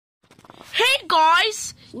Hey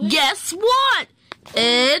guys, guess what?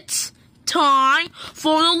 It's time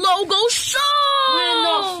for the logo show! We're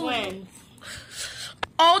not friends.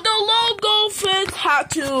 All the logo friends have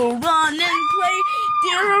to run and play.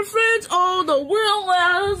 Dear friends, all the world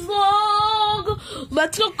is long.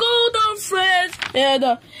 Let's go, the friends. They're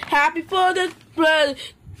the happy for the friends.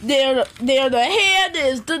 They're the hand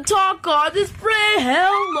is the talk on this spread.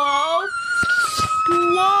 Hello.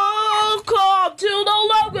 Welcome to the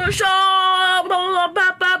logo show.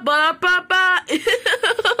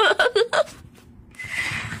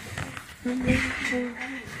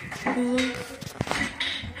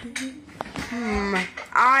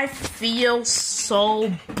 I feel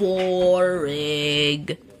so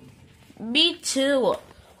boring. Me too.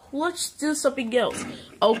 Let's do something else.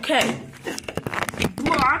 Okay.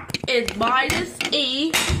 Block is minus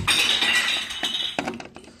E.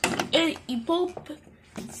 And equal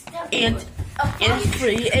and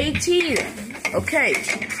 318. Okay.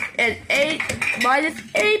 And 8 minus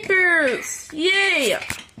 8 bears. Yay.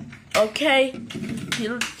 Okay.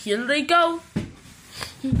 Here they go.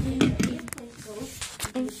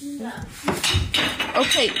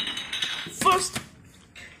 Okay, first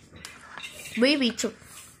we need to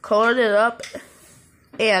color it up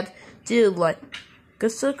and do like a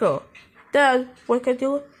circle. Then we can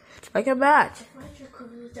do like a match.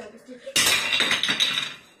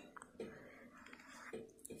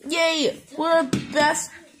 Yay, we're best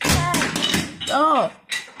friends.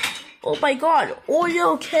 Oh my God, are you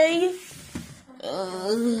okay?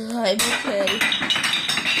 I'm okay.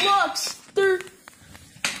 Look,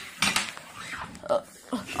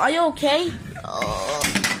 are you okay?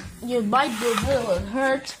 You might be a little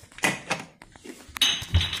hurt.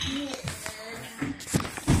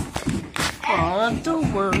 Oh,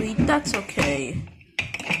 don't worry, that's okay.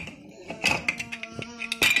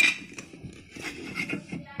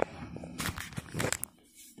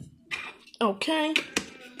 Okay.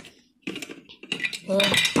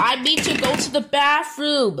 I need to go to the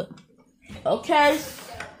bathroom. Okay.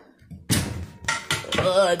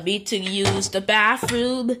 I need to use the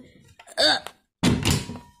bathroom.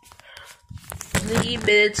 3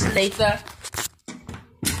 minutes later.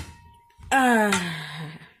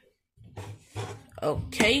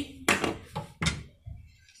 Okay.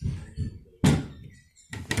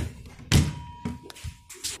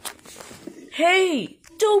 Hey,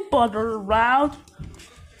 don't bother around.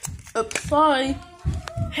 I'm sorry.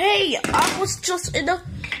 Hey, I was just in a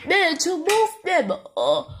minute to move them.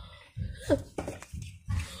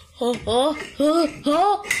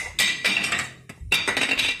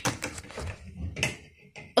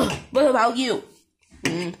 What about you?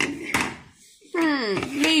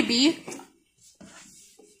 Maybe.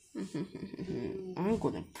 I'm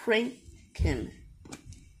gonna prank him.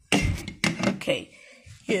 Okay.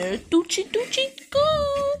 Here, doochie, go.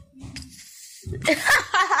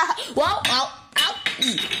 Wow, ow.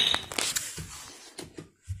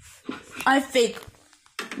 I think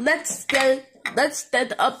let's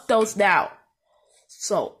stand up those now.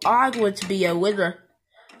 So I'm going to be a winner.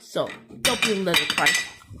 So don't be a little cry.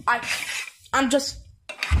 I'm just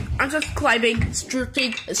climbing,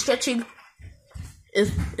 stretching,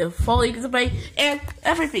 is falling away and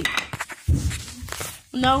everything.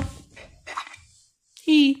 No.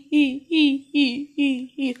 He.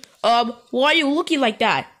 Why are you looking like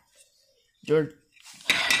that?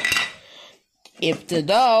 If to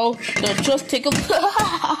know, then just take a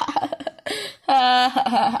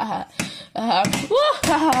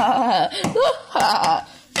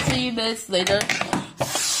 3 minutes later,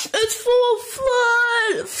 it's full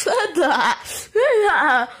of flood.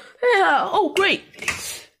 Oh great.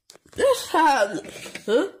 Huh?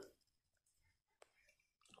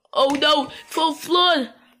 Oh no, full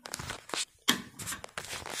flood.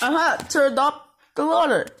 Turned off the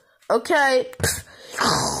water. Okay.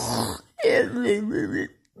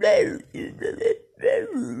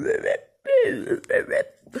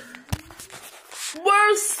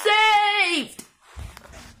 We're saved.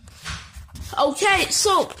 Okay,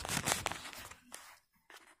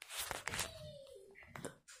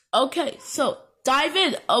 so dive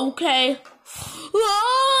in. Okay.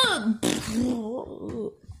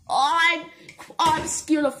 I'm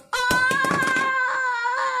scared of.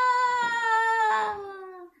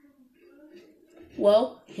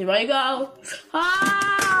 Well, here I go.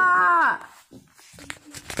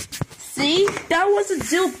 See, that wasn't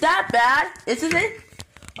too that bad, isn't it?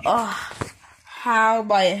 How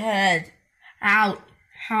my head? How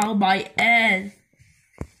my head?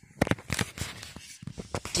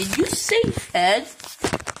 Did you say head?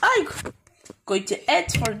 I'm going to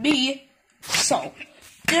end for me. So,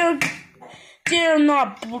 they're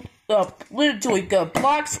not. We're doing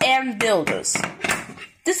blocks and builders.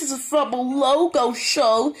 This is from a logo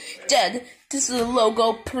show. Then this is a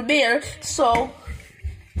logo premiere. So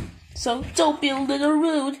don't be a little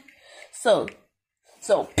rude. So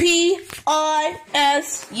PISUE.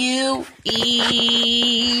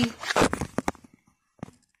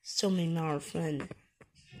 So me our friend.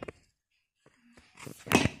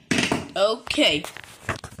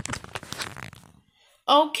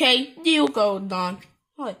 Okay, you go, Don.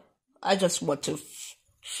 I just want to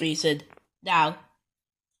freeze it now.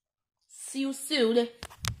 See you soon.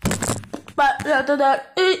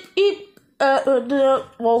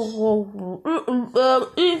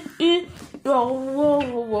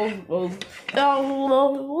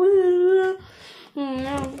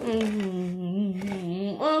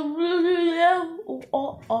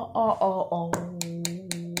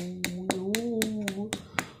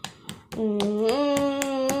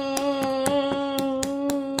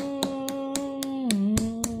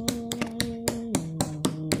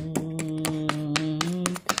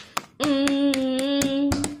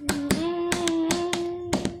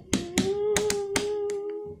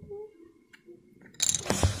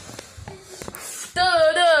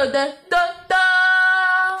 Da